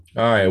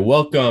All right,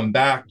 welcome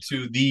back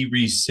to the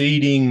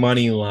Receding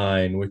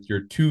Moneyline with your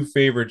two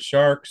favorite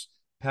sharks,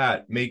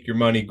 Pat, Make Your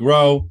Money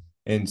Grow,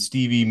 and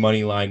Stevie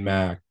Moneyline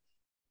Mac.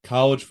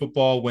 College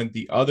football went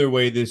the other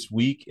way this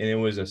week, and it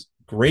was a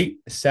great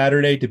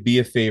Saturday to be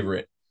a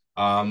favorite,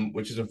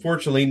 which is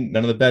unfortunately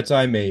none of the bets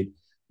I made.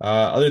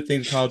 Other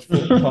things, college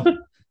football,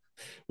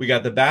 we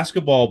got the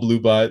basketball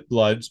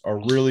bloods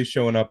are really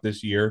showing up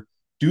this year.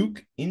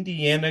 Duke,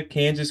 Indiana,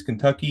 Kansas,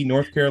 Kentucky,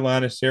 North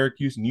Carolina,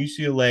 Syracuse, and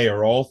UCLA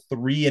are all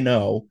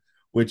 3-0,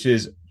 which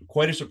is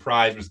quite a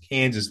surprise with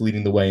Kansas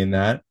leading the way in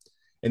that.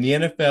 In the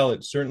NFL,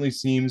 it certainly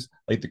seems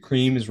like the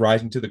cream is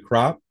rising to the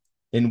crop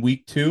in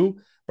week two,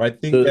 but I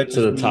think that To just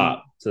the means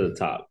top, to the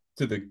top.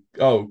 to the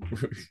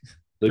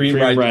The cream cream rising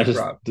to the rises.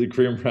 crop. The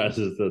cream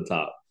rises to the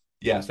top.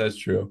 Yes, that's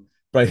true.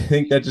 But I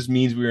think that just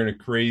means we're in a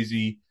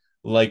crazy,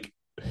 like,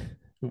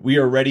 we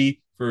are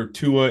ready for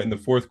Tua in the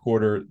fourth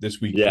quarter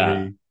this week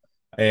Yeah. three.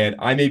 And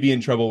I may be in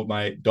trouble with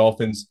my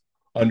Dolphins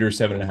under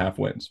 7.5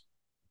 wins.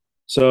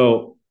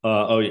 Oh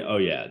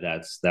yeah,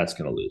 that's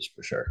gonna lose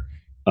for sure.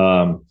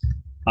 Um,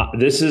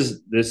 this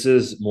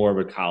is more of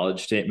a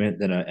college statement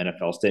than an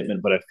NFL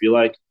statement, but I feel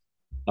like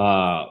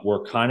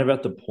we're kind of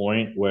at the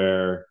point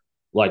where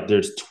like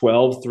there's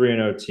 12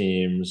 3-0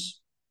 teams,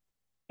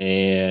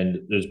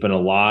 and there's been a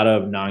lot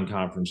of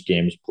non-conference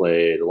games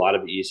played, a lot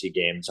of easy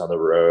games on the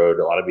road,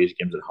 a lot of easy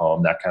games at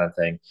home, that kind of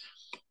thing.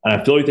 And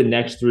I feel like the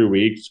next 3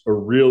 weeks are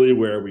really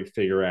where we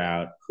figure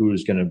out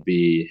who's going to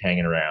be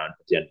hanging around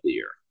at the end of the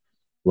year.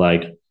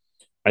 Like,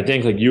 I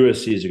think like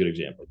USC is a good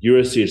example.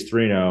 USC is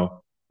 3-0.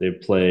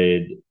 They've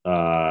played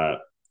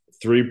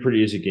three pretty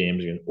easy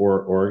games against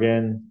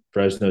Oregon,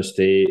 Fresno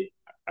State.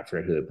 I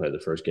forget who they played the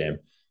first game.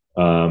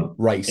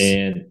 Rice.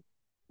 And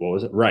what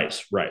was it?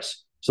 Rice.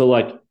 So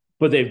like,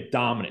 but they've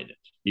dominated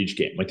each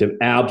game. Like they've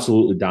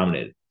absolutely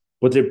dominated.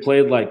 But they've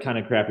played like kind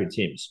of crappy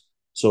teams.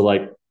 So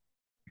like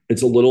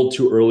it's a little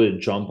too early to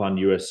jump on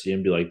USC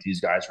and be like these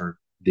guys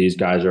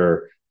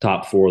are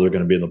top four. They're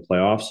going to be in the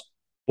playoffs.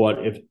 But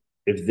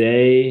if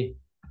they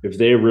if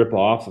they rip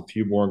off a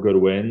few more good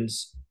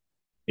wins,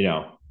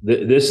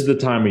 this is the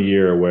time of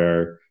year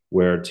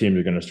where teams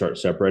are going to start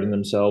separating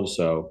themselves.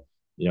 So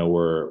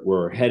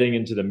we're heading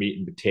into the meat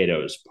and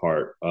potatoes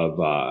part of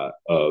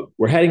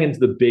we're heading into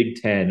the Big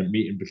Ten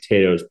meat and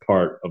potatoes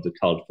part of the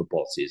college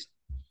football season.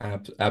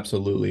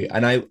 Absolutely.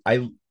 And I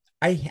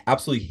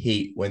absolutely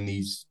hate when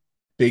these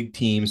big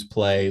teams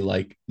play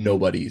like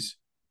nobodies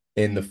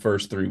in the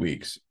first 3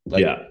 weeks.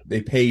 Like Yeah,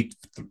 they pay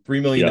yeah,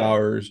 $3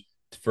 million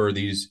for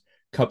these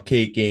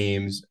cupcake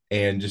games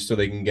and just so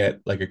they can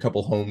get like a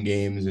couple home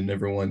games and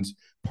everyone's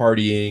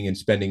partying and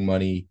spending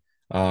money.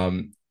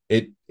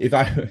 It if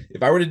I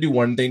if I were to do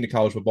one thing to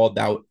college football,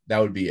 that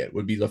would be it.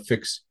 Would be to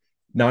fix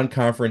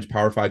non-conference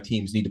Power Five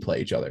teams need to play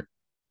each other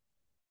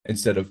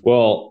instead of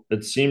well,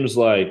 it seems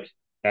like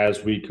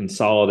as we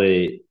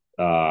consolidate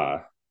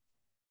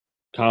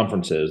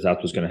conferences,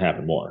 that's what's going to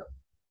happen more,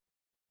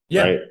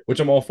 yeah, right? which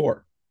I'm all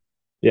for.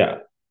 Yeah,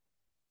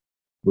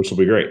 which will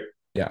be great.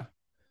 Yeah.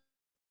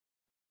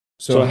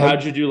 So So how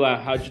how'd you do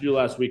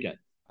last weekend?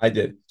 I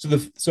did.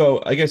 So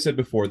like I said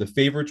before, the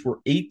favorites were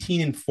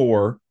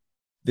 18-4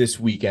 this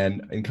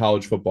weekend in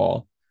college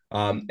football.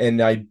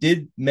 And I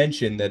did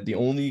mention that the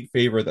only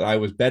favorite that I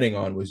was betting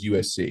on was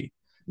USC.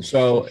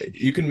 So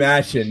you can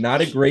imagine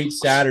not a great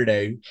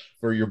Saturday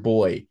for your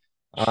boy.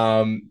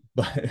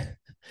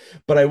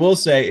 But I will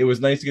say it was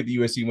nice to get the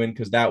USC win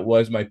because that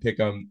was my pick.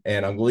 And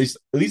I'm at least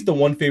the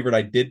one favorite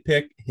I did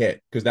pick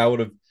hit because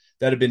that'd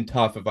have been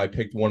tough if I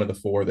picked one of the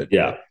four that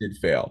Yeah, did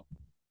fail.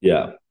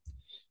 yeah.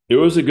 It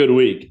was a good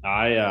week.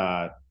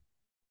 I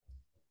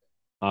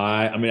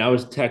mean, I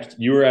was text.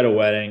 You were at a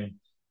wedding.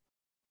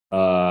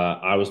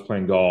 I was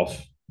playing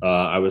golf.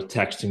 I was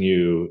texting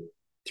you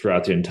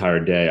throughout the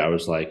entire day. I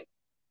was like,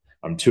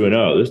 I'm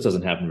 2-0. This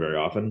doesn't happen very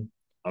often.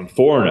 I'm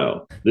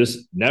 4-0.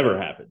 This never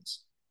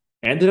happens.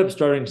 Ended up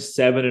starting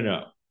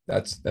 7-0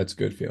 That's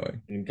good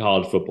feeling. in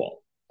college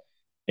football.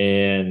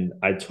 And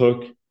I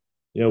took,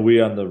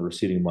 we on the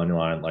Receding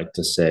Moneyline like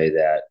to say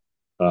that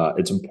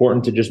it's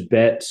important to just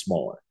bet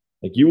smaller.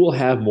 Like you will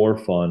have more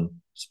fun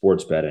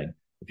sports betting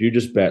if you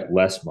just bet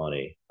less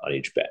money on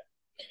each bet.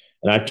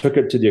 And I took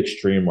it to the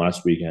extreme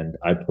last weekend.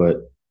 I put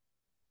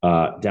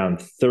down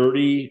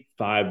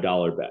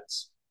 $35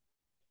 bets,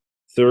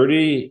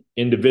 30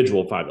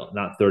 individual $5,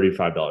 not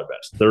 $35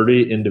 bets,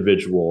 30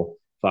 individual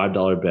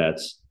 $5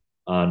 bets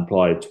on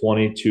probably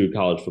 22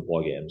 college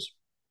football games.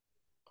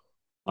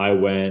 I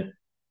went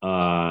 20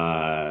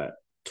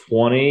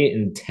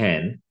 and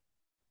 10,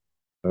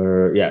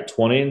 or yeah,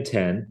 20 and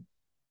 10,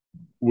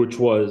 which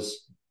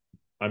was,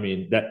 I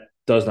mean, that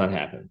does not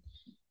happen.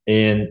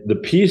 And the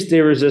piece de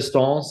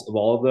resistance of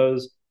all of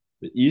those,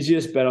 the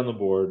easiest bet on the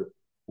board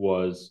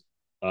was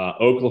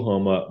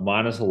Oklahoma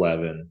minus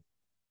 11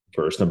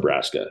 versus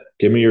Nebraska.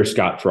 Give me your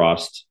Scott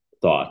Frost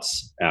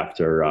thoughts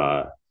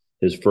after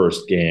his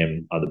first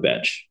game on the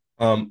bench.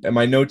 And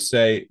my notes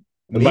say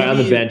And by on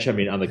the maybe bench, I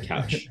mean on the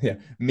couch. yeah,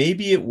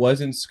 maybe it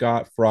wasn't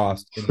Scott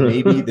Frost and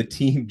maybe the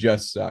team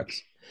just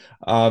sucks.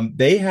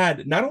 They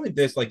had not only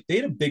this, like they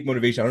had a big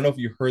motivation. I don't know if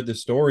you heard the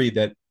story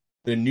that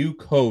the new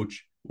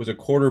coach was a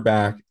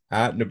quarterback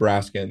at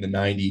Nebraska in the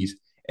 90s,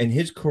 and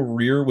his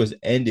career was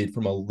ended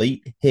from a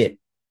late hit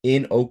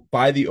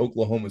by the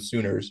Oklahoma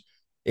Sooners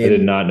I did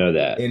in not know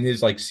that.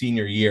 his like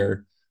senior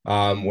year,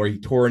 where he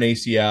tore an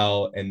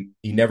ACL and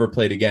he never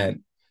played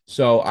again.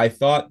 So I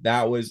thought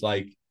that was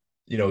like,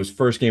 his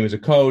first game as a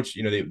coach.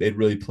 They'd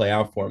really play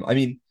out for him. I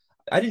mean,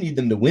 I didn't need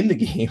them to win the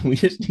game. We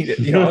just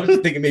needed, I was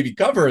just thinking maybe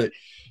cover it.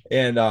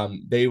 And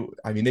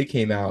they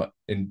came out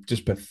in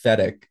just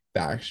pathetic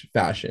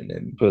fashion.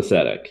 And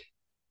Pathetic.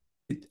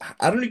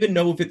 I don't even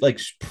know if it like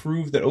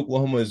proved that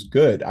Oklahoma is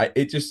good.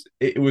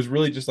 It was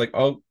really just like,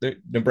 oh,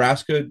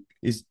 Nebraska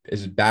is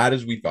as bad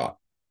as we thought.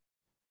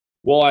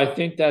 Well, I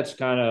think that's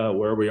kind of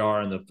where we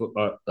are in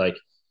the like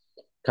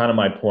kind of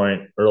my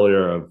point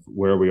earlier of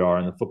where we are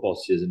in the football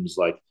season is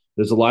like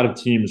there's a lot of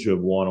teams who have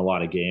won a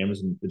lot of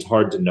games, and it's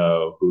hard to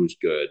know who's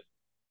good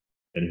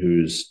and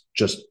who's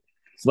just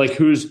like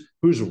who's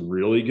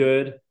really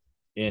good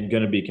and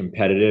going to be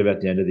competitive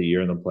at the end of the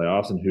year in the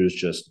playoffs, and who's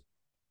just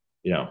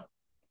you know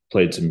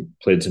played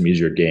some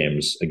easier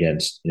games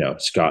against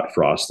Scott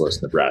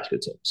Frostless Nebraska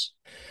teams.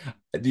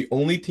 The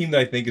only team that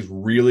I think is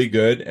really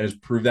good and has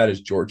proved that is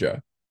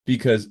Georgia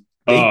because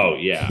they Oh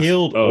yeah,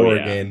 killed oh yeah,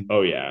 Oregon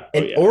oh yeah, oh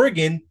and yeah.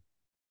 Oregon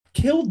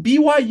killed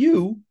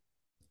BYU,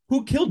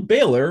 who killed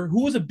Baylor,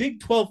 who was a Big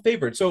 12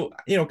 favorite. So,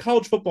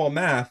 college football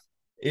math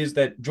is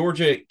that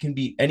Georgia can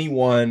beat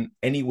anyone,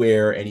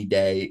 anywhere, any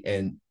day.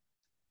 And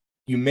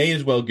you may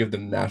as well give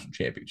them the national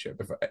championship,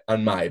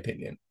 in my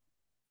opinion,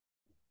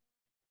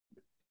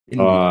 in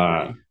week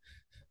Uh,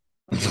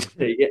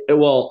 3. yeah,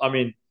 well, I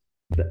mean,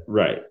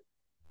 right.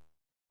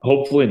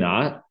 Hopefully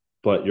not,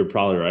 but you're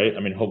probably right. I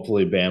mean,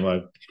 hopefully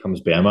Bama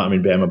becomes Bama. I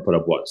mean, Bama put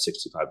up what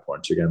 65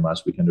 points again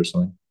last weekend or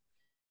something.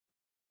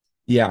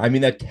 Yeah, I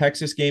mean that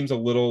Texas game's a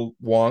little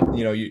wonk.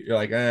 You're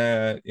like,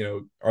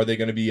 are they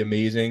going to be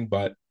amazing?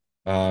 But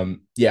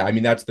yeah, I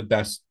mean that's the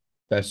best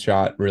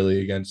shot really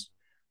against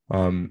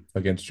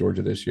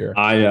Georgia this year.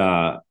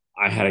 I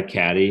had a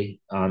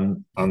caddy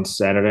on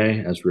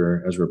Saturday as we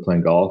are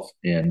playing golf,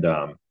 and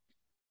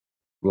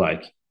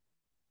like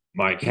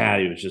my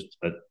caddy was just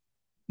a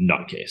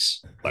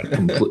nutcase, like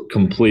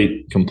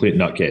complete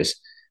nutcase,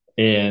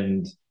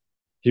 and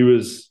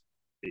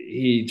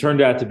he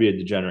turned out to be a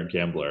degenerate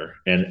gambler.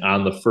 And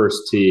on the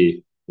first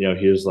tee,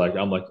 he was like,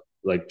 I'm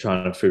like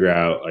trying to figure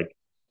out like,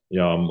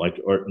 I'm like,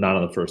 or not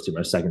on the first tee,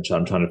 my second shot,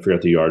 I'm trying to figure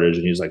out the yardage,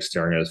 and he's like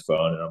staring at his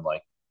phone, and I'm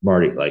like,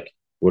 Marty, like,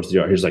 what's the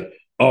yard? He's like,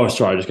 oh,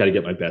 sorry, I just got to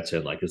get my bets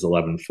in. Like, it's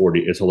 11:40,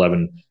 it's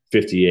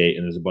 11:58,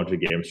 and there's a bunch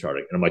of games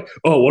starting. And I'm like,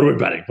 oh, what are we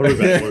betting? What are we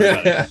betting? What are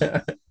we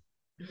betting?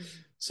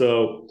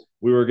 So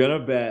we were gonna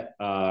bet.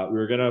 We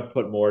were gonna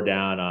put more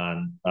down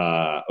on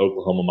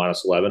Oklahoma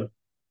 -11,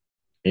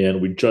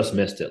 and we just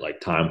missed it.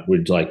 Like time, we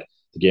like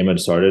the game had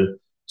started,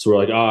 so we're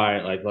like, all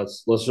right, like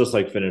let's just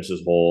like finish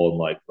this hole and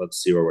like let's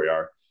see where we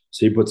are.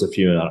 So he puts a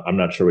few in. I'm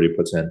not sure what he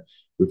puts in.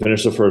 We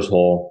finish the first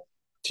hole,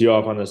 tee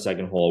off on the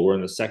second hole. We're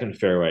in the second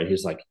fairway.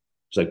 He's like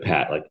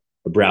Pat, like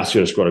Nebraska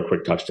just scored a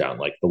quick touchdown.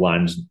 Like the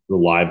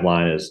live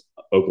line is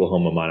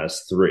Oklahoma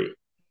 -3,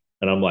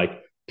 and I'm like,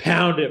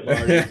 pound it,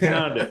 Marty,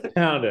 pound it,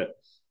 pound it.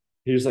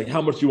 He was like,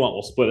 how much do you want?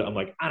 We'll split it. I'm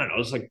like, I don't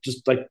know,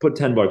 just like put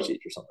 $10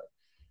 each or something.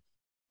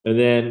 And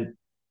then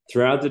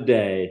throughout the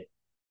day,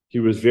 he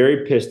was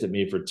very pissed at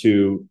me for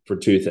two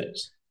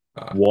things.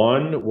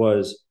 One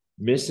was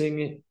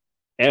missing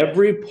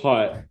every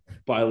putt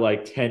by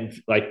like 10,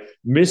 like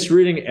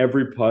misreading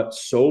every putt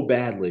so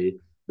badly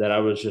that I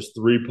was just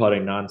three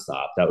putting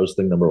nonstop. That was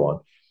thing number one.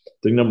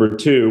 Thing number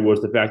two was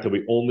the fact that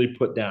we only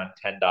put down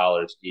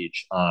 $10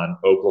 each on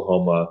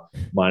Oklahoma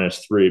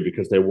 -3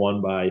 because they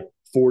won by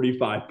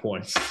 45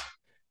 points.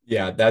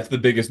 Yeah, that's the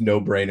biggest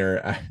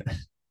no-brainer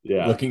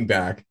Yeah. looking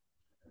back.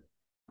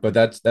 But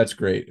that's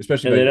great,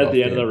 especially And about then your at golf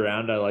the end of the game.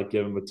 round, I like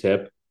give him a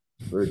tip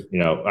for,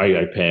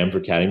 I pay him for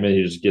caddying me.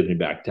 He just gives me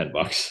back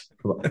 $10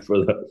 for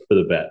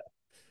the bet.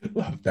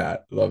 Love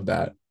that. Love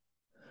that.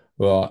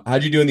 Well,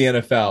 how'd you do in the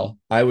NFL?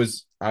 I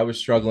was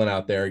struggling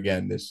out there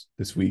again this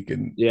week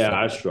and Yeah,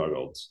 I Sunday.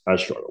 struggled. I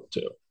struggled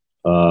too.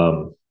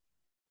 Um,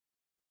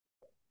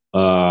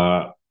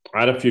 I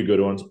had a few good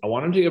ones. I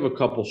wanted to give a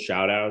couple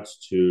shout outs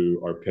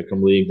to our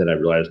Pick'em League that I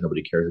realize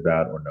nobody cares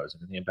about or knows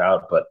anything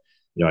about, but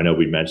I know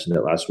we mentioned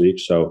it last week.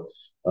 So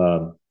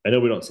I know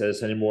we don't say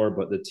this anymore,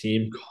 but the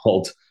team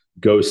called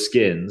Go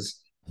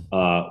Skins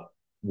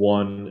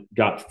won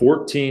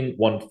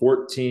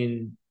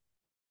 14,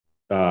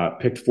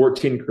 picked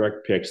 14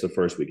 correct picks the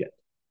first weekend.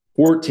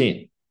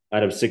 14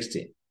 out of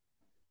 16.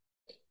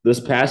 This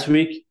past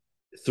week,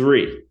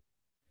 three.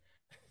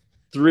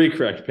 Three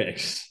correct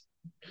picks.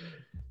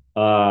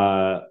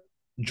 Joe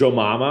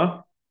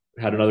Mama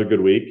had another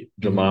good week.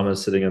 Joe Mm-hmm. Mama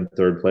is sitting in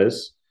third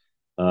place.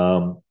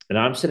 And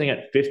I'm sitting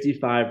at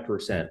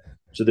 55%.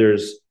 So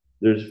there's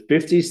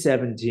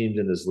 57 teams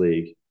in this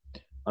league.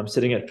 I'm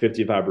sitting at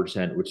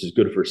 55%, which is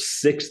good for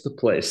sixth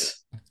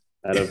place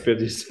out of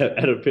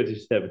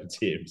 57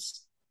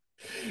 teams.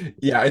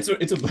 Yeah,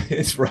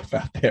 it's rough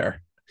out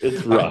there.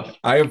 It's I rough.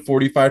 I have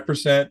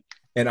 45%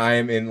 and I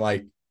am in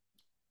like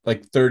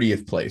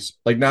 30th place.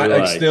 Like You're not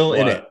like like, still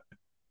in it. what?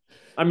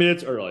 I mean,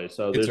 it's early,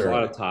 so It's there's a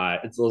lot early. of tie.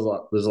 There's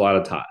a lot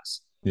of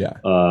ties. Yeah.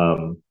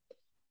 Um,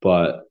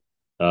 but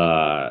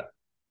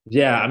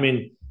yeah, I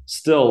mean,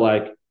 still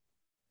like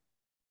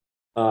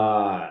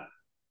uh,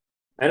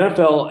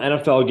 NFL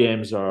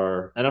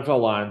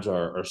lines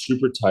are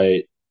super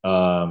tight.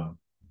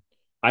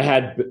 I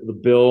had the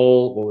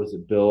Bill, what was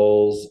it?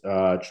 Bills,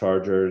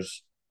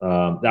 Chargers.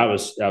 That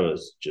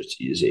was just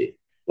easy.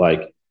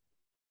 Like,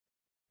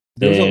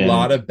 There was a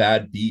lot and of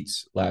bad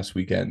beats last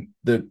weekend.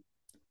 The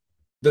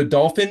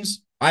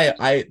Dolphins,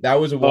 I that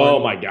was a oh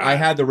one. my I god,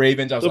 had the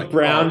Ravens. I was the like, oh,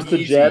 Browns, the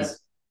easy. Jets.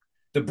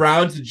 The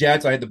Browns, the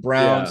Jets. I had the Yeah,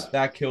 Browns.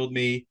 That killed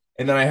me.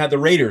 And then I had the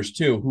Raiders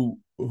too,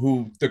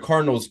 who the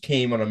Cardinals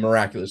came on a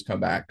miraculous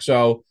comeback.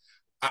 So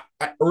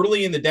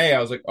early in the day,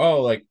 I was like,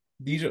 oh, like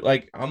these are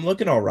like I'm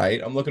looking all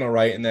right. I'm looking all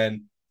right. And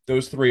then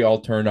those three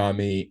all turned on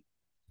me.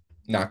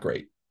 Not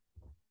great.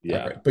 Not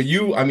yeah, great.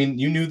 But I mean,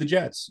 you knew the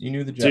Jets. You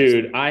knew the Jets.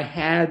 dude. I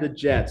had the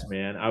Jets,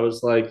 man. I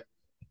was like,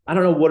 I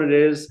don't know what it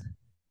is.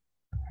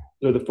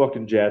 They're the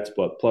fucking Jets,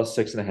 but plus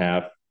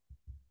 6.5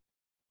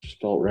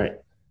 just felt right.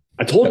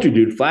 I told you,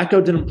 dude.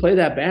 Flacco didn't play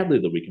that badly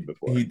the weekend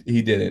before.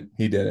 He didn't.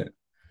 He didn't.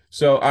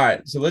 So all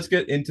right. So let's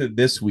get into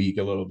this week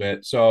a little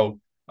bit. So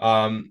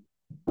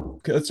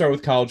let's start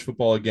with college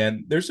football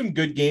again. There's some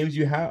good games.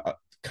 You have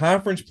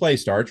conference play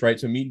starts, right?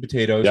 So meat and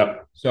potatoes.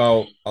 Yep,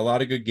 So a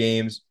lot of good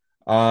games.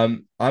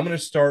 I'm going to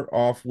start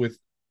off with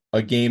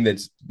a game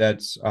that's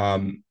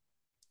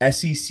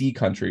SEC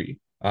country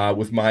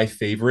with my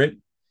favorite,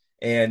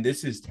 and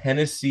this is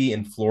Tennessee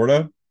and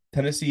Florida.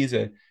 Tennessee is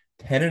a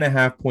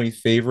 10.5 point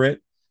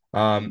favorite.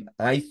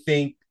 I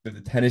think that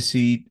the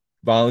Tennessee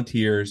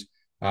Volunteers,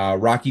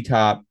 Rocky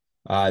Top,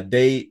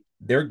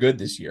 they're good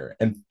this year,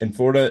 and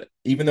Florida,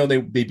 even though they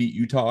beat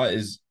Utah,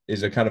 is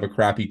a kind of a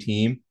crappy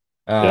team.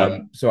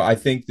 yep. So I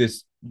think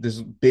this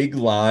big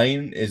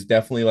line is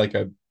definitely like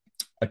a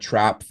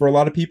trap for a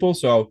lot of people.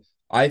 So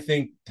I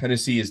think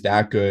Tennessee is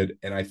that good,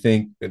 and I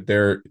think that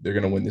they're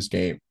going to win this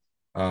game.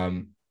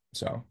 Um,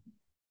 so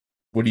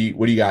what do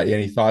you got?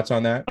 Any thoughts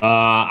on that?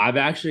 I've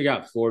actually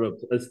got Florida.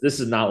 This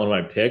is not one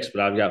of my picks,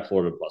 but I've got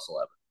Florida plus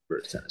 11 for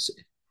Tennessee.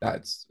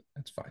 That's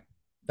fine.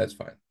 That's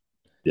fine.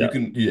 You Yeah,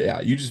 can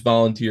yeah. You just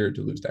volunteered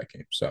to lose that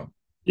game. So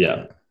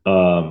yeah.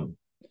 yeah,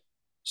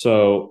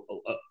 So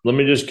let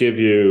me just give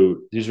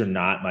you. These are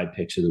not my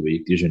picks of the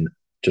week. These are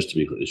just to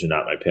be clear. These are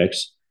not my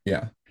picks.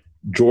 yeah.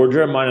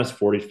 Georgia minus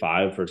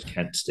 45 versus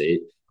Kent State.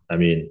 I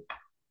mean,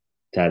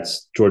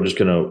 that's Georgia's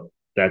gonna.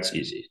 That's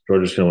easy.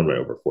 Georgia's gonna win by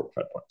over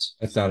 45 points.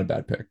 That's not a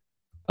bad pick.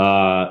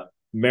 Uh,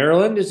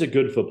 Maryland is a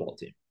good football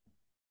team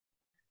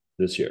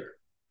this year.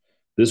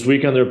 This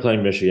weekend they're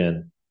playing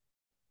Michigan,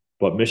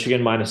 but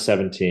Michigan minus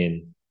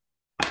 17.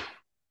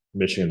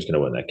 Michigan's going to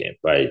win that game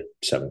by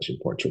 17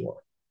 points or more.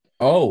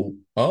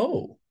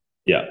 Oh.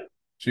 Yeah.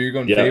 So you're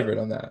going Yeah. favorite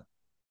on that.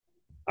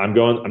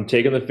 I'm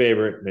taking the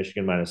favorite,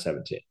 Michigan minus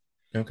 17.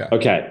 Okay.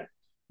 Okay.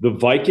 The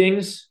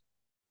Vikings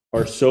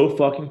are so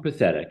fucking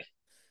pathetic.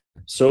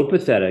 So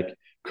pathetic.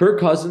 Kirk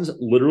Cousins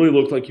literally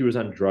looked like he was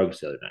on drugs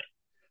the other night.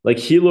 Like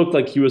he looked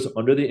like he was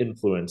under the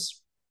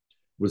influence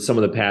with some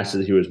of the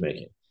passes he was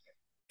making.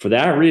 For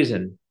that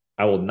reason,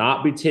 I will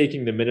not be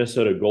taking the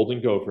Minnesota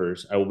Golden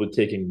Gophers. I will be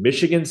taking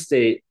Michigan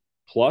State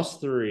plus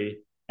 3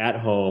 at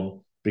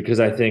home because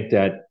I think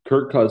that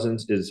Kirk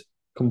Cousins is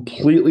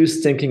completely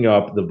stinking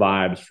up the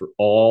vibes for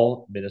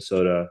all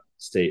Minnesota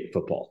State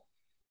football.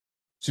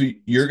 So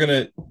you're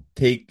gonna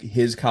take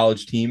his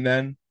college team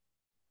then,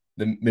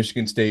 the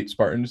Michigan State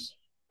Spartans.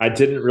 I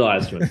didn't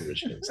realize he went to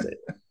Michigan State.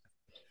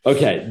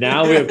 Okay,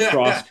 now we have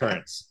cross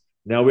currents.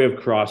 Now we have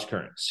cross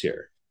currents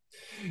here.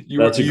 You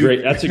were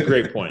you That's a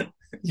great point.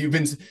 you've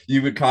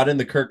been caught in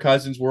the Kirk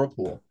Cousins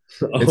whirlpool.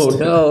 It's Oh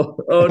no!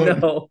 Oh oh, no!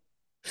 oh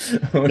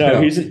No,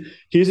 no.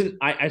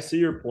 I see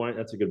your point.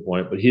 That's a good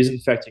point, but he's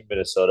infecting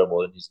Minnesota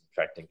more than he's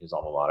infecting his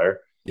alma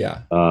mater.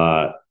 Yeah.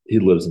 He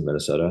lives in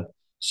Minnesota,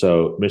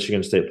 so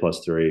Michigan State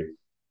plus 3.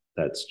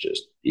 That's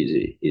just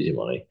easy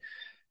money.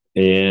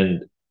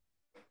 And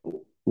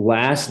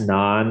last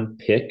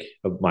non-pick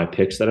of my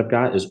picks that I've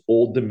got is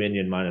Old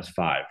Dominion minus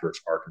 5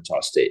 versus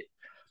Arkansas State.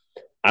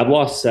 I've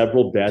lost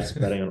several bets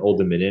betting on Old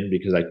Dominion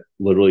because I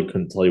literally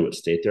couldn't tell you what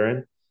state they're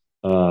in.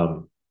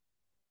 Um,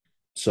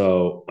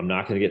 so I'm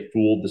not going to get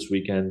fooled this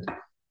weekend.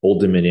 Old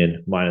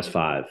Dominion minus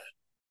 5,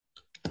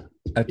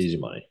 That's easy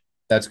money.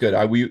 that's good.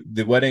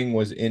 The wedding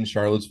was in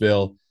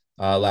Charlottesville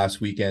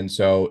last weekend,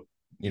 so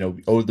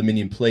Old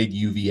Dominion played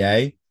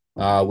UVA,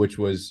 which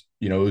was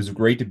it was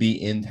great to be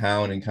in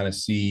town and kind of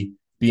see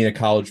being a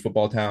college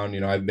football town.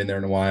 I haven't been there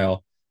in a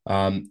while,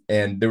 and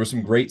there were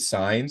some great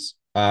signs.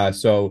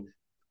 So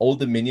Old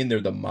Dominion,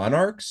 they're the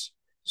Monarchs,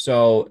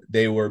 so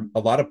they were a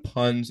lot of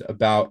puns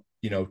about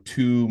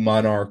two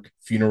monarch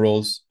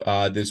funerals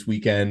this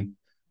weekend.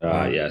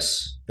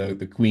 Yes.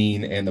 The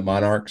Queen and the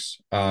Monarchs.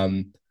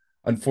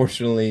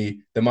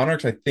 Unfortunately, the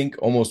Monarchs I think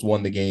almost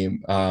won the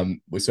game.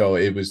 So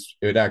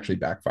it actually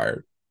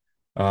backfired.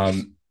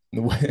 Um,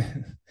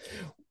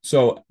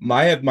 So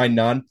I have my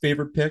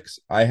non-favorite picks.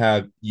 I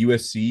have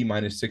USC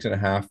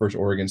 -6.5 versus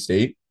Oregon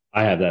State.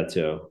 I have that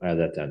too. I have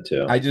that down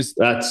too. I just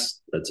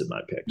That's in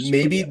my picks,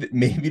 but yeah,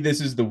 maybe this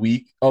is the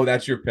week. Oh,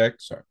 that's your pick.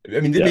 Sorry. I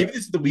mean, maybe yeah. this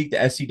is the week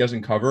the SC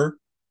doesn't cover,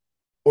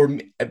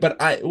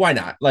 but I why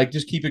not? Like,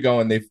 just keep it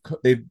going. They're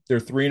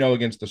 3-0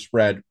 against the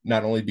spread,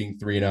 not only being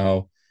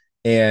 3-0,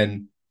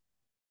 and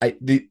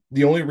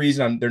the only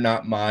reason they're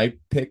not my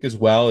pick as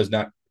well is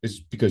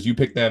because you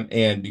picked them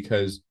and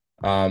because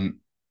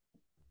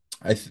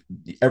I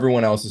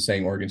everyone else is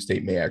saying Oregon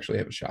State may actually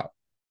have a shot.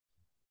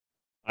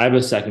 I have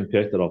a second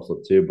pick that I'll flip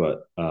to,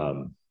 but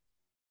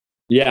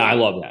yeah, I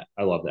love that.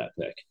 I love that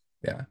pick.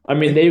 Yeah, I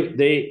mean, and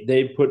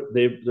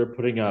they're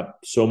putting up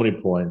so many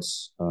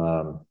points.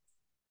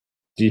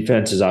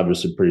 Defense is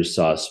obviously pretty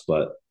sus,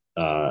 but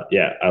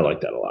yeah, I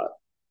like that a lot.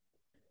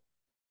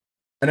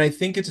 I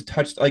think it's a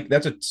touch like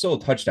still a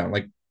touchdown.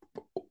 Like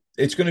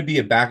it's going to be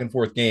a back and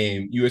forth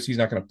game. USC is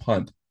not going to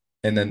punt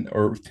and then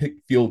or pick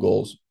field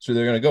goals, so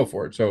they're going to go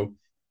for it. So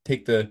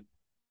take the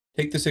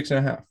take the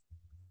 6.5.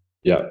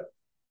 Yeah,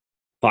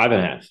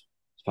 5.5. It's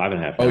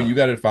 5.5 Oh, you now.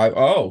 got it at 5.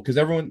 Oh, because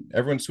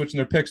everyone's switching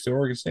their picks to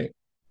Oregon State.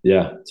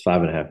 Yeah, it's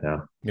 5.5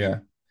 now. Yeah.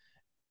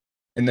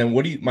 And then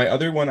what do you my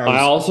other one I I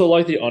was also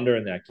like the under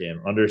in that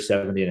game, under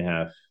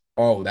 70.5.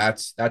 oh,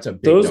 that's a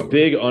big Those number.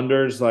 big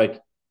unders,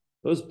 like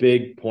those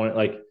big point,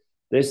 like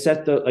they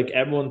set the like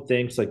everyone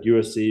thinks like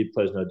USC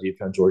plays no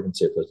defense, Oregon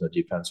State plays no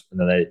defense, and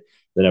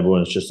then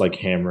everyone's just like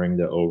hammering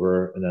the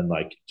over, and then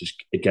like just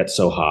it gets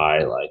so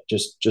high, like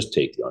just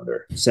take the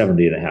under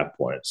 70.5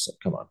 points. Like,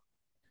 come on,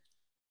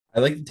 I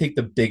like to take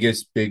the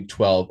biggest Big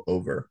 12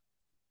 over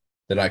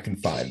that I can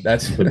find.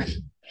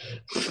 the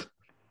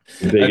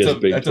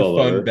biggest Big That's a 12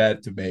 fun over.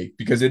 bet to make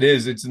because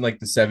it's in like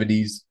the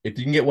 70s. If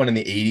you can get one in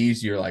the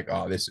 80s, you're like,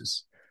 oh, this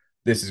is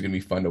gonna be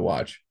fun to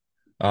watch.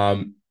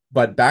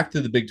 But back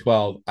to the Big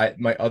 12,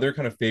 my other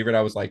kind of favorite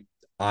I was like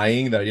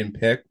eyeing that I didn't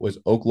pick was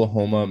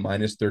Oklahoma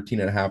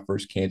 -13.5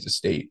 versus Kansas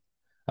State.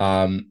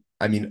 I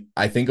mean,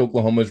 I think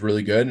Oklahoma is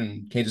really good,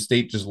 and Kansas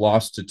State just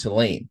lost to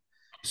Tulane.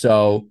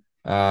 So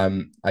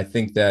I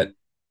think that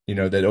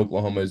that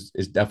Oklahoma is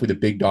definitely the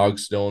big dog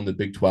still in the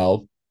Big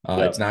 12. It's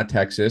Yep, not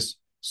Texas.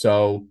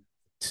 So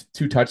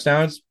two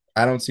touchdowns,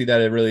 I don't see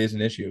that it really is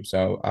an issue.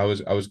 So I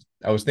was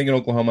thinking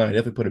Oklahoma. I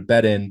definitely put a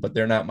bet in, but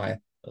they're not my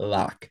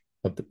lock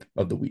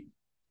of the week.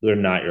 they're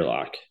not your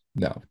lock.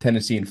 No,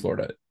 Tennessee and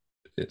Florida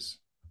is.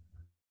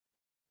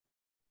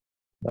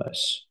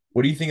 Nice.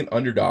 What do you think in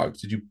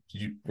underdogs?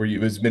 Were you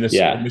was Minnesota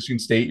Yeah, Michigan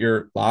State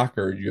your lock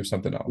or do you have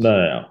something else?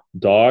 no.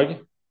 Dog.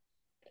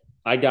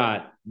 I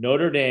got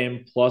Notre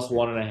Dame plus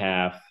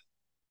 1.5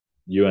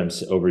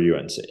 UNC over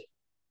UNC.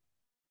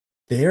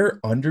 They're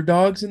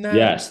underdogs in that?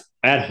 Yes,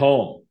 at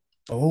home.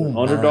 Oh They're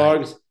my.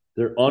 underdogs.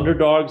 They're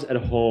underdogs at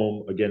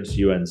home against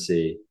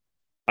UNC.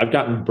 I've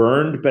gotten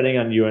burned betting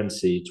on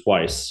UNC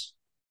twice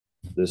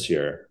this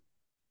year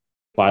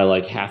by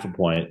like half a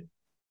point.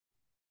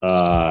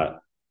 Uh,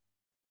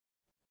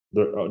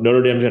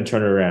 Notre Dame's going to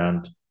turn it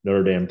around.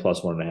 Notre Dame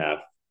plus 1.5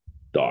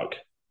 dog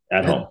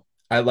at I home.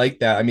 I like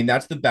that. I mean,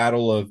 that's the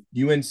battle of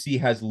UNC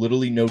has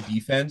literally no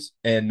defense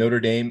and Notre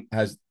Dame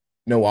has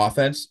no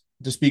offense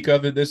to speak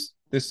of in this.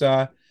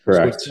 So it's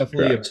Correct.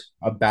 definitely a, Correct.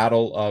 a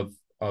battle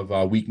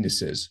of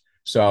weaknesses.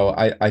 So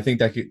I think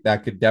that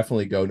could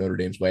definitely go Notre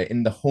Dame's way.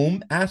 And the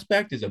home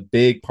aspect is a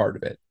big part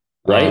of it.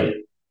 Right?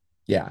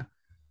 Yeah.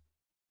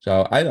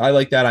 So I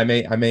like that. I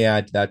may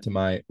add that to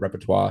my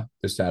repertoire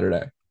this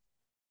Saturday.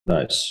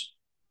 Nice.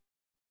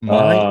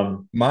 My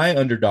Um, my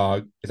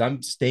underdog is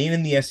I'm staying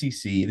in the SEC.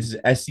 This is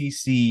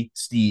SEC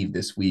Steve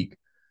this week.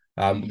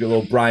 We got a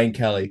little Brian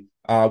Kelly.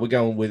 We're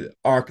going with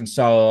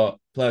Arkansas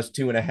plus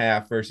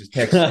 2.5 versus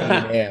Texas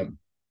A&M.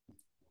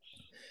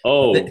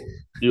 oh,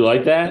 you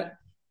like that?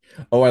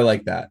 Oh, I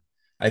like that.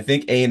 I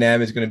think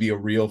A&M is going to be a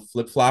real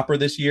flip flopper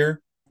this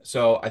year.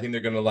 So I think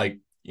they're going to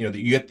you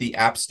get the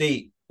App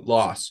State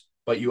loss,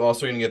 but you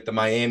also going to get the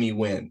Miami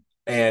win.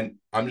 And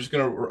I'm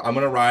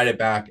gonna ride it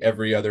back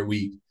every other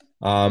week.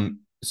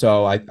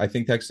 So I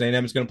think Texas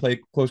A&M is going to play a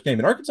close game,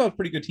 and Arkansas is a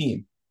pretty good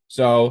team.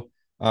 So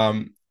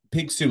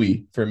Pig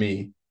Suey for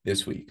me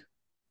this week.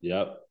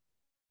 Yep.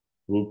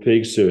 Blue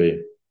Pig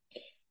Suey.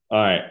 All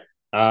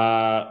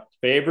right.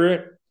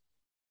 Favorite?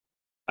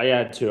 I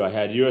had two. I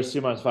had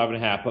USC minus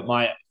 5.5, but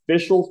my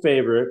official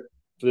favorite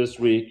for this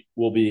week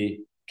will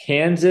be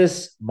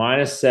Kansas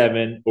minus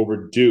 7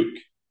 over Duke.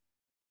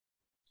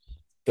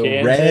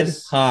 The red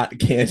Kansas, hot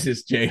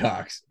Kansas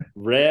Jayhawks.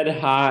 red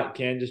hot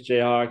Kansas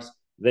Jayhawks.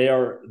 They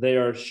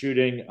are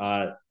shooting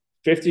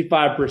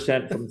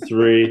 55% from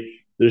three.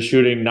 They're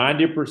shooting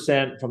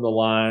 90% from the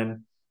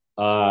line.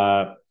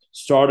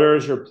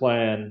 Starters are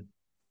playing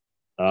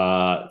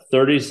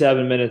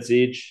 37 minutes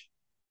each,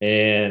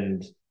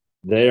 and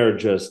they are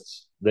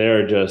just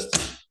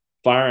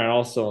firing on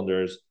all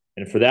cylinders.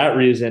 And for that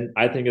reason,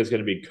 I think it's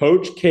going to be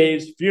Coach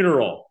K's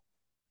funeral.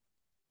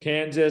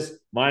 Kansas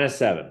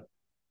 -7.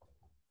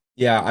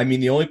 Yeah, I mean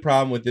the only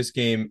problem with this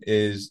game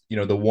is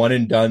the one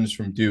and duns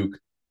from Duke.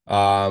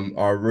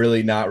 are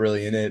really not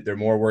really in it. They're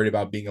more worried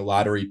about being a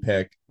lottery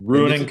pick. And this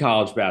Ruining is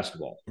college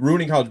basketball.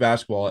 ruining college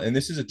basketball. And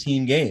this is a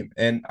team game.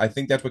 And I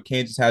think that's what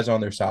Kansas has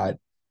on their side.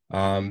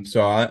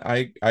 So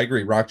I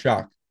agree. Rock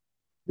chalk.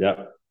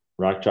 Yep.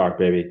 Rock chalk,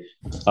 baby.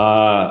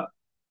 Uh,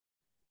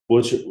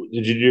 did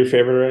you do your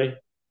favorite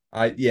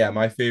already? Yeah,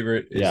 my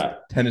favorite is Yeah.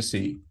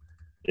 Tennessee.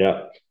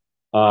 Yeah.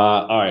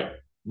 All right.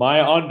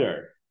 My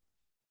under.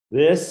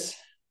 This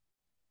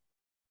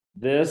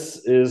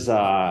this is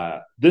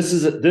a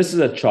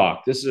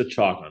chalk. This is a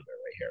chalk under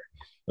right here.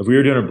 If we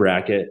were doing a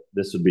bracket,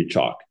 this would be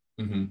chalk.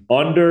 Mm-hmm.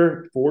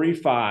 Under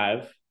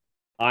 45,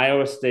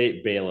 Iowa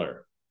State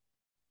Baylor.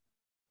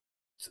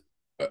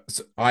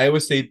 So Iowa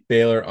State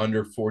Baylor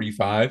under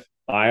 45.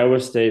 Iowa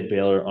State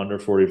Baylor under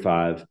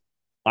 45.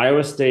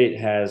 Iowa State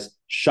has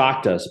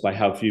shocked us by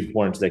how few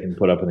points they can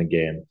put up in a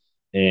game.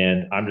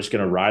 And I'm just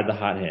going to ride the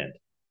hot hand.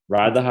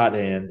 Ride the hot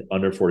hand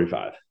under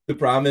 45. The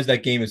problem is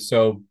that game is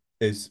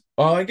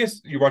I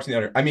guess you're watching the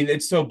under. I mean,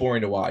 it's so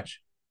boring to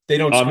watch. They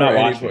don't I'm score not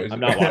any watching it. points. I'm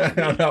not watching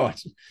the I'm game. not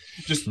watching.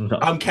 Just No.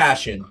 I'm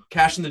cashing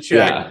the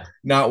check, Yeah.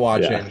 not Yeah.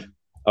 watching.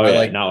 Oh, I yeah.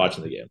 like Not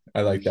watching the game.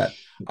 I like that.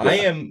 I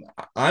Yeah. am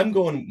I'm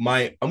going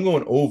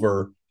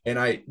over,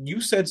 and you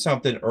said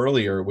something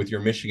earlier with your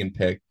Michigan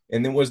pick,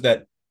 and it was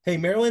that hey,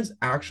 Maryland's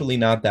actually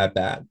not that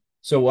bad.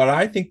 So what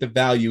I think the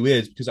value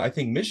is, because I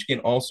think Michigan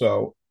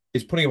also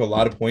is putting up a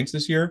lot of points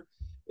this year,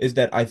 is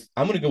that I'm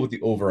going to go with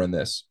the over on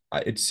this.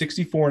 It's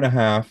 64 and a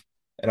half,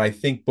 and I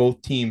think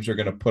both teams are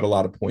going to put a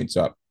lot of points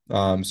up.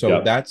 So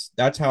Yep.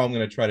 that's how I'm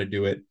going to try to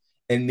do it.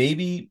 And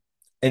maybe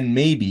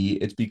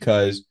it's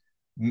because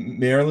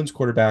Maryland's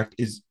quarterback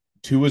is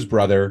Tua's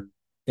brother,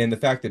 and the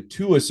fact that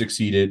Tua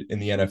succeeded in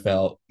the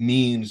NFL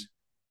means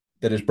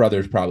that his brother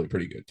is probably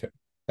pretty good too.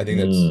 I think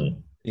that's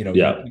Mm. you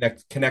Yeah.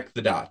 connect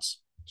the dots.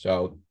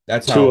 So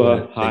that's how I'm going Tua,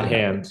 to make hot it happen.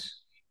 hand.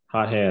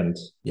 Hot hand.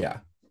 Yeah.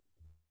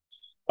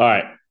 All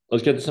right.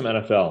 Let's get to some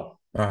NFL.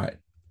 All right.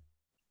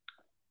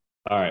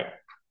 All right.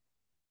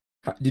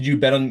 Did you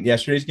bet on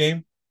yesterday's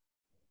game?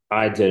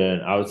 I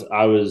didn't.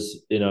 I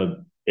was in a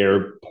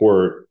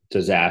airport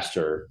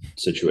disaster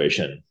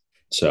situation.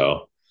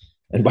 So,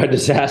 and by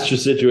disaster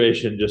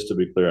situation, just to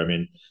be clear, I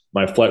mean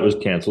my flight was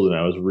canceled and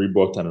I was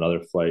rebooked on another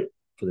flight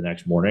for the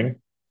next morning.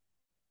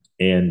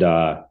 And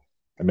I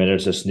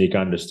managed to sneak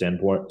on to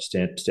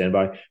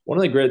standby. One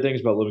of the great things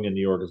about living in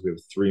New York is we have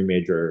three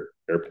major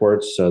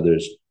airports, so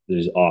there's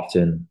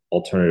often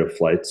alternative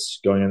flights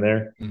going in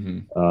there.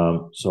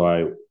 Mm-hmm. So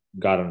I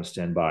got on a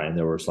standby, and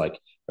there was like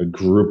a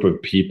group of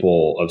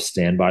people, of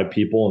standby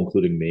people,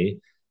 including me,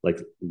 like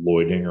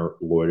loitering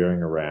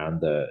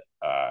around the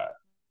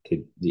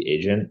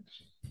agent,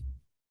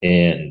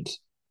 and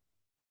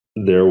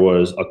there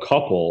was a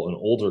couple, an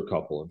older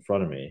couple in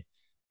front of me,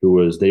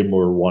 they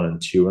were one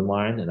and two in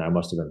line, and I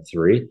must have been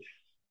three.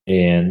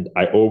 And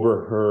I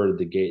overheard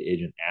the gate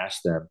agent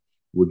ask them,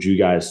 "Would you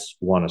guys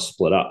want to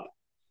split up?"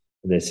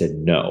 And they said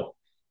no.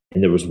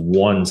 And there was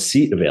one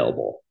seat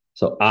available,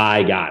 so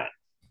I got it.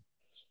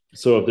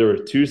 So if there were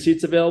two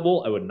seats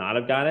available, I would not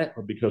have got it.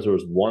 But because there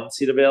was one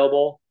seat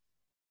available,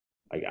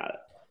 I got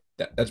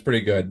it. That's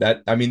pretty good.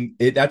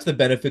 That's the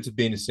benefits of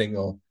being a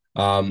single.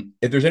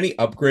 If there's any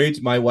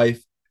upgrades, my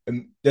wife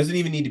doesn't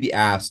even need to be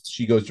asked.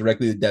 She goes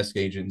directly to the desk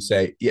agent and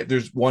say, "Yeah, if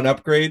there's one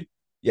upgrade,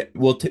 yeah,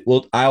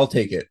 I'll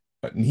take it,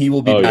 and he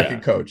will be Oh back yeah,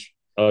 in coach."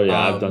 oh yeah.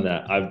 I've done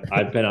Um, that.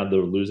 I've been on the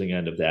losing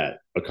end of that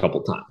a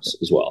couple times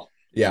as well.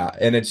 yeah,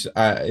 and it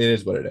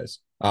is what it is.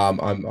 I'm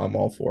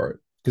all for it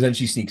because then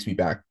she sneaks me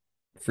back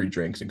free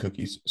drinks and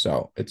cookies,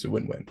 so it's a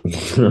win-win.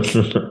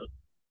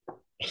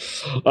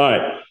 All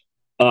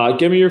right.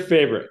 Give me your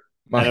favorite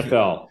My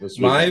NFL this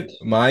my weekend.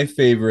 my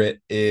favorite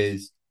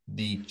is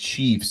the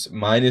Chiefs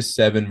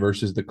 -7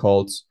 versus the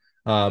Colts.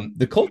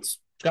 The Colts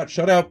got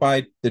shut out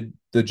by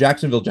the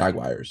Jacksonville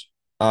Jaguars.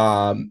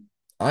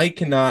 I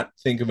cannot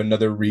think of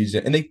another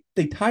reason, and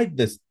they tied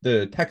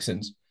the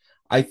Texans.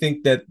 I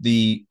think that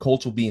the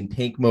Colts will be in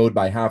tank mode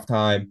by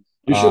halftime.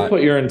 You should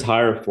put your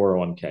entire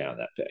 401k on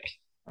that pick.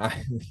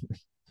 I,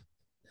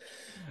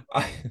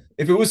 I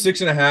if it was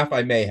 6.5,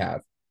 I may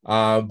have.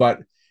 But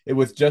it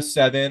with just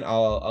seven,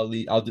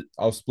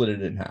 I'll split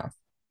it in half.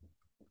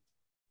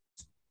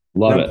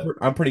 And Love it.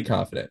 I'm pretty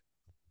confident.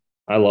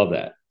 I love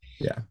that.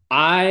 Yeah.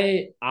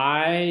 I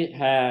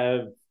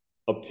have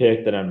a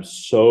pick that I'm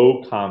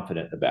so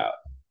confident about.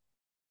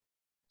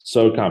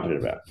 So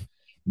confident about.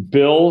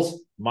 Bills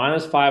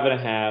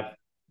 -5.5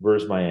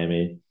 versus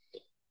Miami.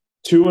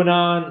 Tua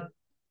on,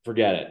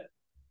 forget it.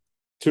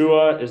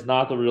 Tua is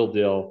not the real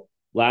deal.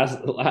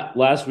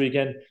 Last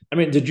weekend, I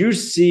mean, did you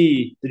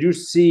see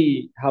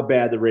how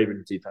bad the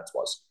Ravens defense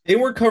was? They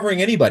weren't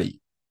covering anybody.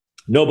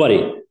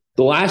 Nobody.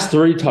 The last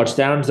three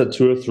touchdowns that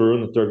Tua threw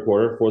in the third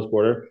quarter, fourth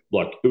quarter,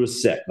 look, it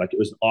was sick. Like it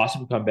was an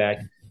awesome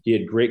comeback. He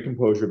had great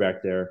composure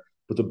back there,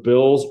 but the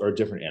Bills are a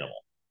different animal.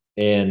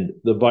 And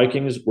the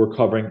Vikings were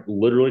covering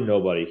literally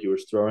nobody. He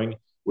was throwing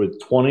with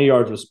 20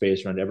 yards of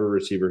space around every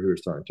receiver he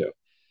was throwing to.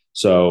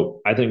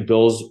 So I think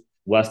Bills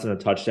less than a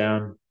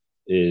touchdown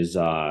is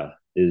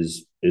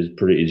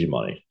pretty easy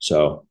money.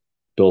 So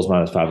Bills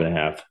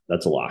 -5.5.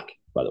 That's a lock,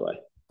 by the way.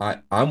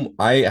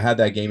 I had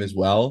that game as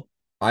well.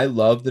 I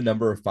love the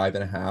number of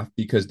 5.5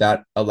 because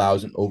that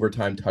allows an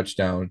overtime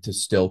touchdown to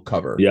still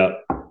cover.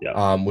 Yep.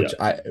 Yep. Which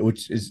Yep.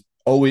 which is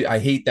always I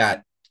hate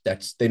that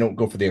they don't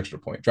go for the extra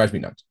point. It drives me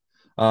nuts.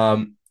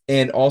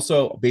 And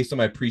also based on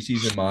my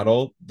preseason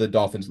model, the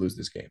Dolphins lose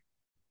this game.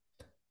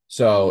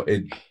 So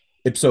it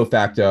ipso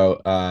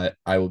facto,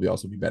 I will be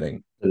also be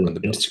betting on An the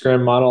Bills.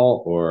 Instagram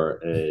model or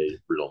a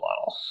real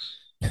model?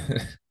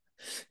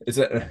 It's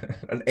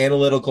an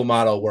analytical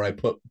model where I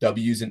put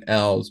W's and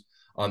L's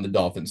on the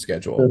Dolphins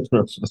schedule.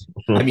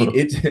 I mean,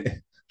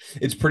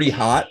 it's pretty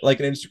hot like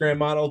an Instagram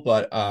model,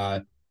 but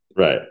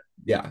Right.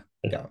 yeah,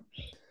 yeah.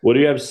 What do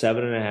you have?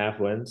 7.5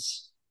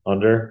 wins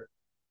under?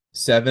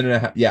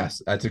 7.5.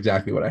 Yes, that's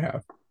exactly what I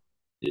have.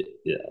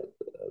 Yeah,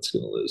 that's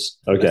gonna lose.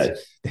 That's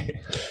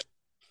Okay.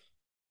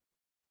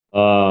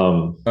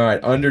 all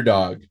right.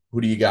 Underdog.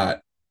 Who do you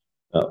got?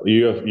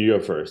 You go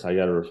first. I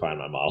got to refine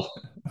my model.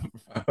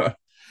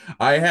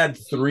 I had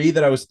three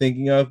that I was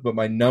thinking of, but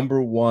my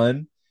number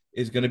one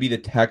is going to be the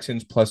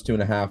Texans plus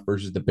 2.5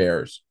 versus the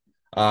Bears.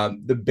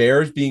 The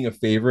Bears being a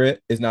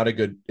favorite is not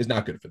good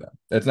for them.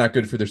 That's not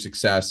good for their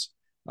success.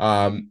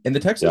 And the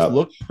Texans Yep.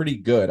 look pretty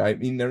good. I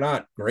mean, they're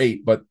not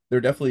great, but they're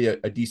definitely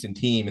a decent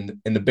team,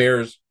 and the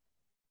Bears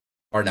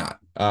are not.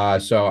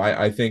 So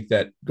I think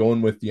that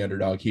going with the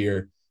underdog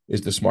here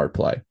is the smart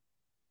play.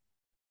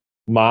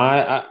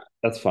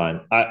 That's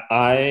fine.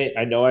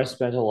 I know I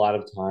spent a lot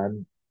of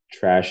time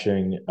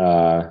trashing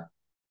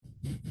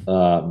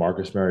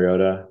Marcus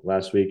Mariota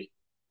last week,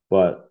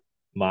 but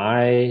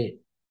my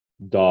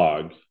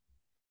dog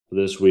for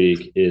this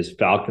week is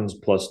Falcons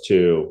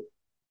 +2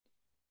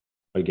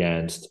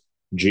 against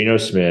Geno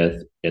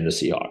Smith and the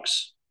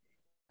Seahawks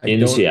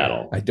in I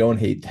Seattle. don't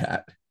hate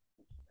that.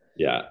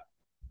 Yeah.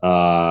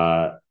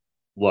 Uh,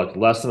 Look,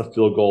 less than a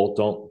field goal.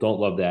 Don't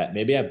love that.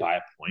 Maybe I buy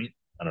a point.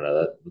 I don't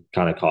know. That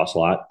kind of costs a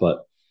lot,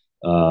 but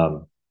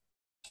um,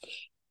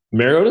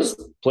 Mariota's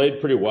played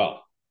pretty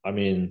well. I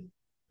mean,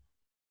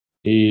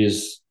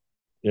 he's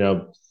you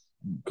know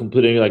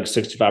completing like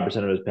 65%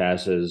 of his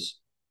passes.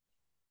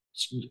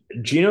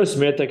 Geno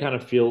Smith, I kind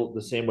of feel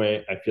the same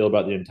way I feel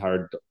about the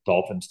entire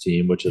Dolphins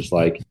team, which is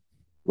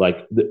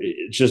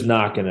it's just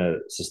not going to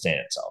sustain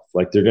itself.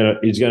 Like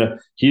he's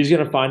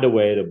gonna find a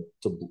way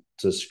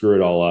to screw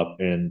it all up,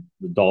 and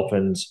the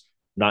Dolphins,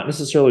 not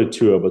necessarily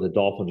Tua, but the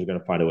Dolphins are going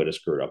to find a way to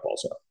screw it up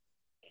also.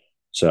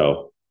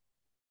 So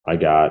I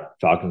got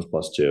Falcons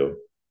 +2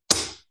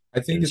 I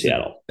think in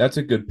Seattle. that's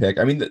a good pick.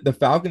 I mean, the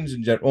Falcons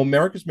in general. Well,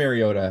 Marcus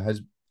Mariota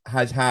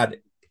has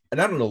had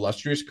not an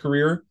illustrious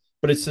career,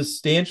 but a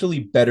substantially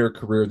better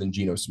career than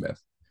Geno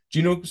Smith.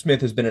 Geno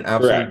Smith has been an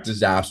absolute Correct.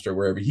 disaster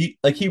wherever he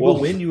will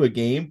Well, win you a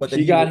game, but then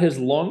he he got will. his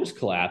lungs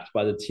collapsed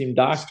by the team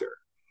doctor.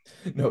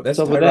 No, What's that's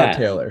up with Tyrod that?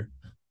 Taylor.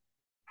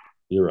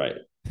 You're right.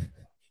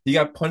 He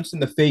got punched in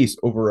the face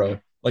over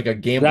a That's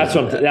gambling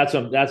something. bet. That's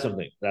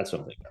something.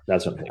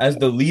 That's something. As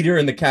the leader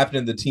and the captain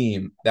of the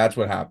team, that's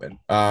what happened.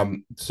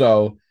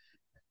 So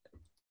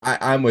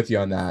I'm with you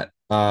on that.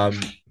 And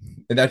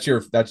that's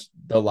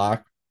the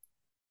lock.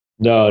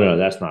 No, no,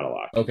 that's not a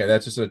lock. Okay,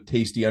 that's just a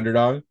tasty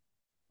underdog.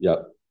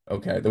 Yep.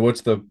 Okay, then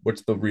what's the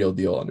real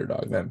deal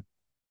underdog then?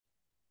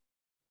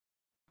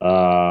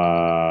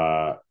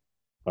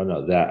 Oh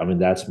no,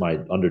 that's my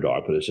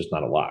underdog, but it's just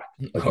not a lock.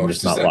 Like Oh, I'm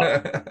it's just just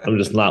not lock. I'm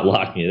just not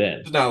locking it in.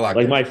 it's not locked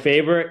Like in. my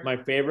favorite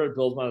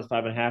Bills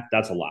 -5.5.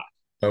 That's a lock.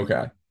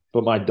 Okay.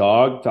 But my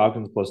dog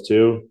Falcons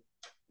 +2.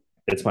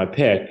 It's my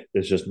pick.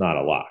 It's just not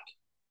a lock.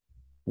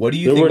 What do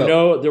you There think were about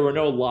no there were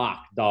no lock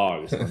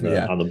dogs on the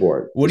yeah? on the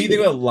board What do this you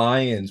think about weekend.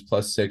 Lions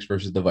 +6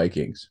 versus the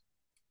Vikings?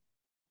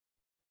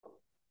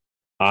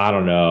 I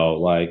don't know.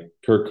 Like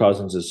Kirk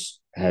Cousins is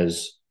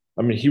has.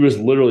 I mean, he was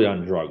literally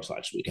on drugs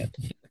last weekend.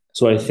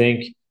 So I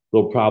think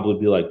they'll probably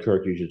be like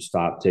Kirk. You should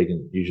stop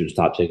taking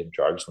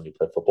drugs when you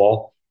play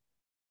football.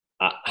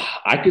 I,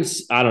 I could.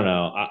 I don't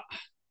know.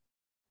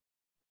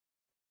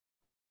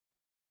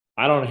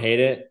 I don't hate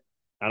it.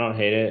 I don't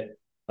hate it.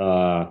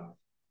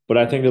 But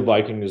I think the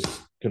Vikings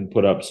can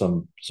put up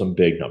some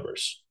big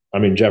numbers. I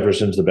mean,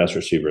 Jefferson's the best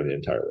receiver in the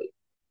entire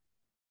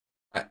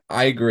league.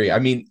 I agree. I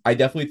mean, I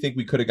definitely think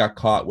we could have got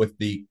caught with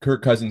the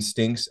Kirk Cousins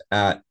stinks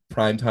at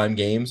primetime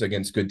games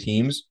against good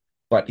teams,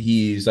 but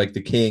he's like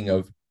the king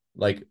of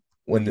like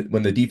when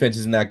the defense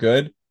isn't that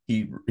good,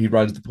 he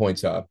runs the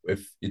points up.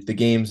 If the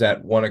game's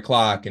at 1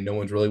 o'clock and no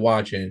one's really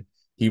watching,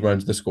 he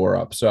runs the score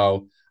up.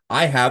 So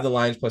I have the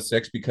Lions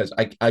 +6 because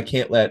I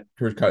can't let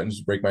Kirk Cousins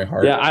break my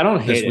heart Yeah, I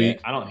don't this hate it.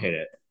 week, I don't hate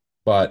it.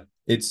 but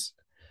it's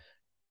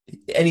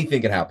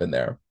anything can happen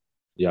there.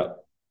 Yep.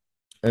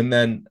 And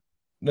then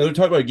no,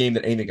 talk about a game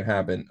that anything can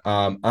happen.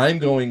 I'm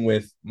going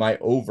with my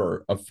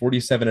over of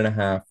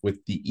 47.5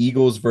 with the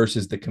Eagles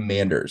versus the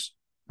Commanders.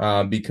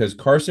 Because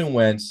Carson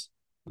Wentz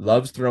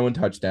loves throwing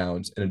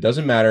touchdowns, and it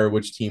doesn't matter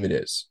which team it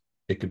is.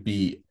 It could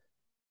be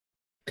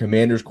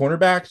Commanders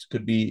cornerbacks,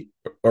 could be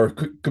or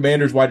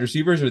Commanders wide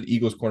receivers or the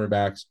Eagles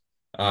cornerbacks.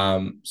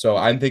 So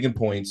I'm thinking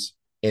points,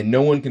 and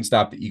no one can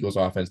stop the Eagles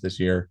offense this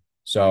year.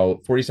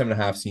 So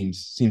 47.5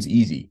 seems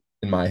easy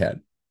in my head.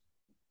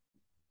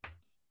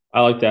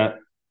 I like that.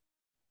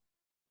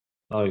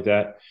 I like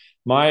that.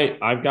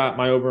 I've got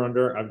my over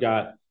under. I've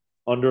got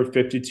under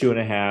 52 and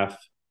a half.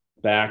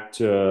 Back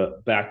to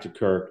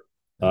Kirk.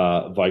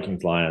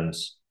 Vikings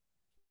Lions.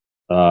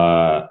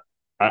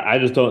 I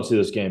just don't see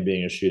this game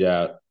being a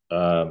shootout.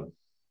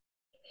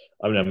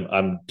 I mean,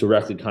 I'm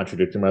directly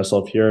contradicting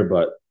myself here,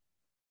 but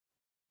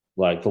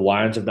like the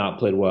Lions have not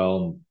played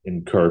well,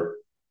 and Kirk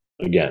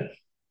again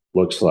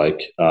looks like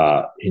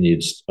he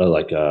needs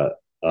uh,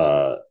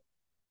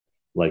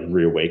 like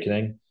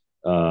reawakening.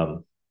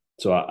 Um,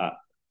 so I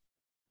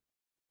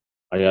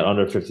got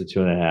under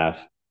 52 and a half.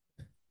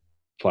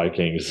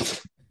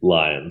 Vikings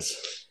Lions.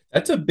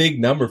 That's a big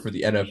number for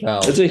the It's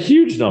NFL. a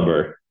huge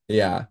number.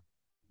 Yeah.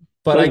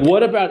 But Like,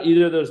 what about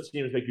either of those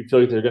teams make you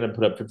feel like they're going to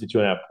put up 52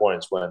 and a half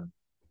points when,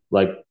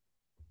 like,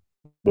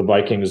 the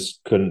Vikings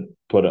couldn't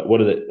put up? What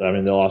did they? I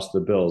mean, they lost to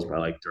the Bills by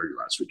like 30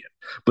 last weekend,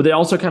 but they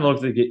also kind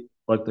of looked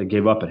like they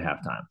gave up at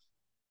halftime.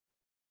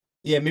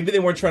 yeah, maybe they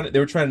were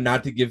trying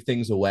not to give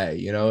things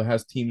away,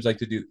 has teams like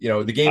to do,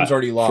 the game's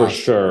already For lost.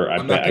 sure,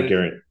 I'm not I gonna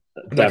guarantee.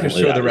 I'm not gonna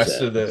Definitely, show the that was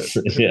rest of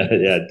the it. Yeah,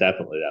 yeah,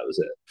 definitely, that was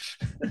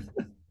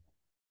it.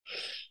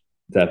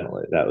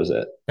 Definitely, that was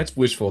it. that's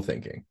wishful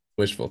thinking.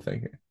 Wishful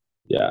thinking.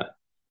 Yeah.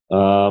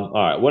 All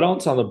right. What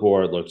else on the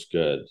board looks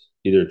good,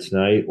 either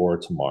tonight or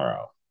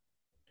tomorrow?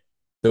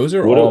 Those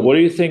are What all do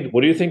you think?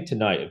 What do you think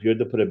tonight? If you had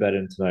to put a bet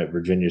in tonight,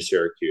 Virginia,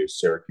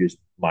 Syracuse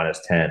minus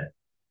 10,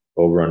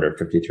 over under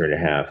 53 and a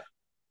half.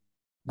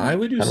 I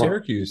would do Kind of,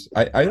 Syracuse.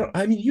 I don't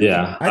I mean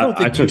yeah, I don't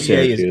I think took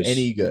UVA is Syracuse.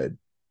 any good.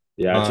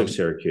 Yeah, I took Um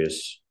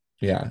Syracuse.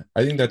 yeah,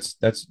 I think that's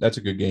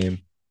a good game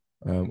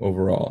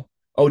overall.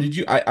 Oh, did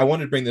you I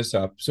wanted to bring this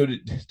up. So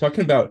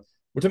talking about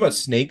we're talking about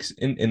snakes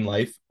in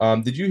life.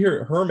 Did you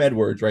hear Herm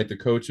Edwards, right, the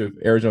coach of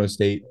Arizona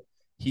State?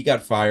 He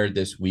got fired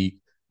this week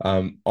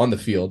on the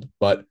field,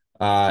 but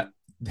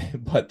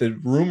but the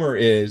rumor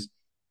is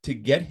to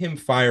get him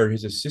fired,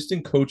 his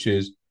assistant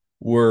coaches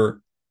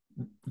were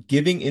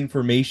giving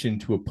information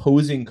to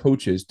opposing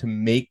coaches to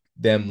make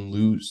them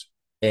lose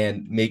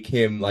and make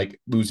him like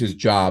lose his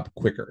job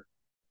quicker.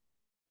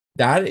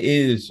 That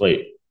is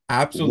Wait,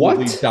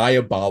 absolutely what?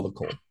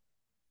 diabolical.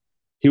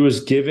 He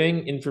was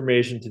giving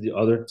information to the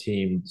other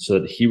team so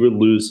that he would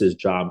lose his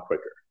job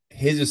quicker.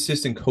 His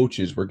assistant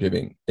coaches were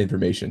giving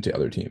information to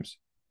other teams.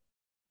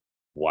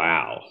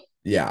 Wow.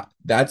 Yeah,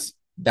 that's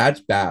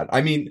bad.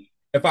 I mean,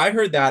 if I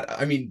heard that,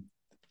 I mean,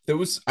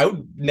 those I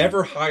would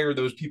never hire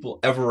those people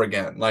ever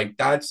again. Like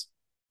that's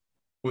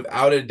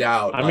without a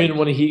doubt. I Like mean,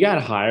 when he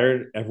got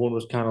hired, everyone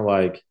was kind of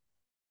like,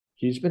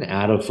 he's been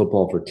out of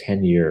football for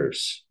 10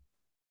 years.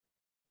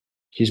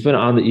 He's been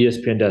on the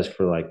ESPN desk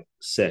for like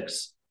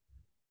six.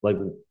 Like,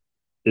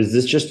 is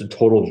this just a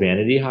total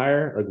vanity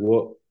hire? Like,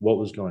 what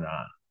was going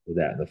on with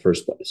that in the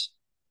first place?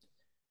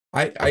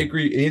 I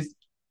agree.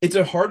 It's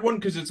a hard one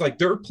because it's like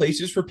there are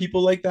places for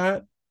people like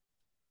that,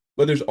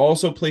 but there's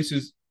also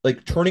places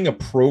like turning a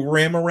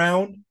program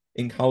around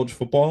in college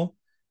football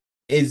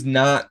is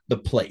not the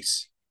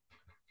place.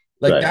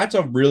 Like Right. that's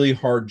a really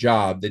hard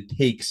job that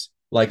takes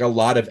like a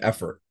lot of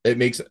effort.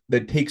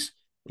 That takes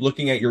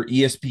looking at your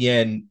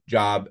ESPN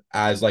job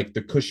as like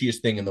the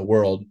cushiest thing in the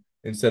world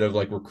instead of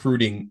like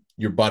recruiting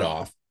your butt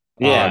off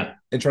Yeah.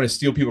 and trying to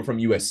steal people from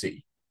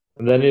USC.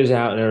 And then he was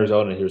out in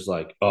Arizona. He was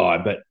like, "Oh, I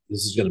bet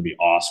this is going to be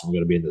awesome. I'm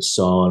going to be in the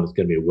sun. It's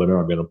going to be a winter.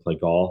 I'm going to play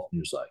golf." And he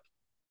was like,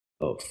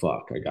 "Oh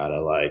fuck, I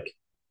gotta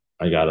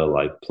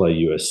like play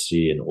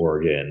USC in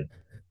Oregon,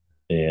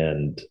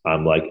 and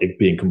I'm like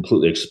being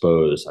completely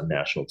exposed on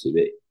national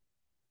TV."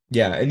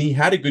 Yeah, and he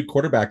had a good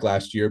quarterback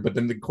last year, but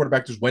then the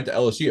quarterback just went to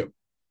LSU.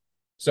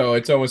 So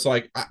it's almost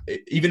like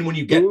even when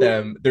you get Who?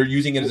 them, they're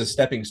using it as a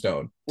stepping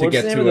stone to What's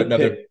the get name of to the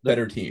another pit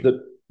better team.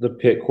 the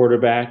pit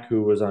quarterback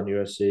who was on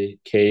USC?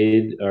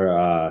 Cade or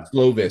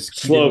Slovis,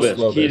 Keaton Slovis,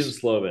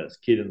 Slovis.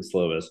 Keaton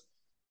Slovis.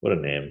 What a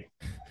name!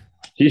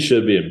 He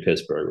should be in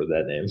Pittsburgh with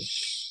that name.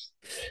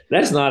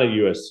 That's not a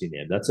USC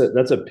name. That's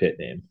a pit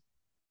name.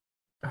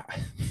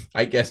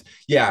 I guess,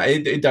 yeah,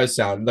 it does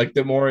sound like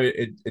the more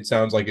it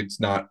sounds like it's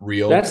not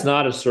real. That's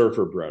not a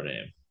surfer bro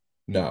name.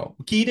 No,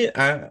 Keaton,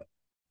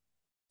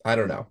 I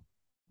don't know.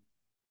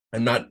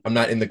 I'm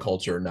not in the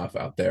culture enough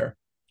out there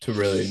to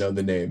really know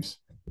the names.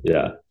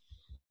 Yeah.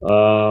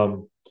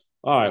 All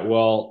right.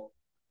 Well,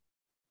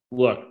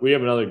 look, we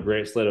have another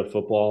great slate of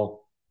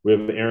football. We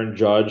have Aaron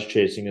Judge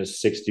chasing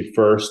his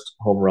 61st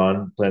home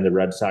run, playing the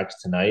Red Sox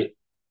tonight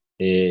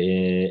at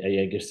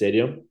Yankee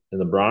Stadium in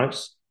the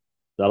Bronx.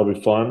 That'll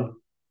be fun.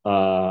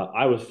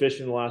 I was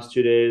fishing the last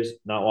 2 days,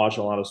 not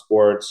watching a lot of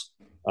sports.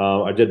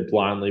 I did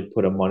blindly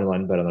put a money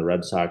line bet on the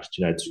Red Sox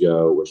 2 nights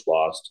ago, which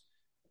lost.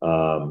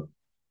 Um,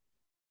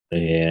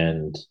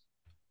 and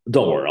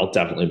don't worry, I'll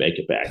definitely make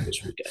it back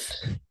this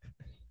weekend.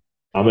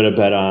 I'm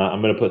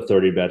gonna put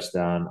 30 bets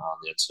down on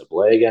the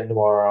NCAA again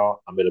tomorrow.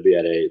 I'm gonna be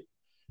at a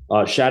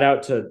shout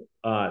out to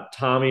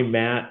Tommy,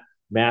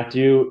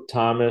 Matthew,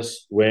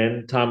 Thomas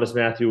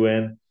Matthew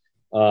Wynn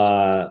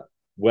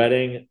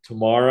wedding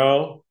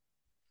tomorrow.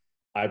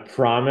 I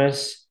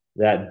promise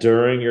that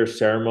during your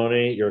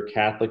ceremony, your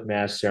Catholic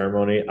mass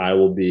ceremony, I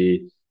will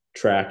be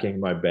tracking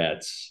my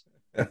bets.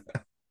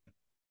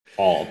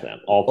 All of them,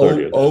 all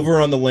 30 of them.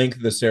 Over on the length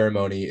of the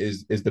ceremony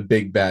is the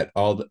big bet.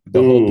 The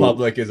whole Ooh,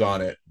 public is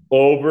on it.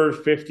 over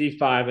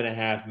 55 and a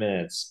half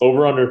minutes.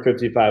 Over under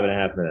 55 and a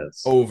half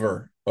minutes.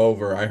 Over.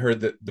 I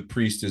heard that the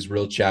priest is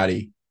real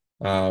chatty.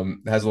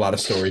 Has a lot of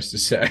stories to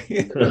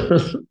say.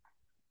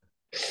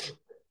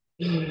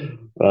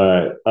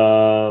 All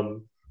right.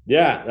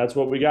 Yeah, that's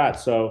what we got.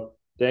 So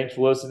thanks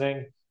for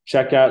listening.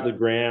 Check out the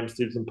gram.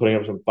 Steve's been putting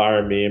up some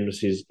fire memes.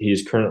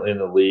 He's currently in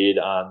the lead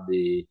on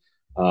the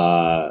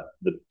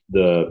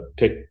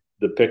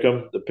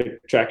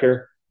pick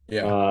tracker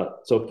Yeah.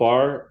 so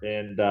far,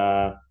 and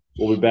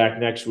we'll be back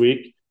next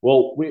week.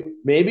 Well, we're going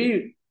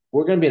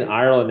to be in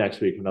Ireland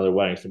next week for another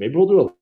wedding, so maybe we'll do a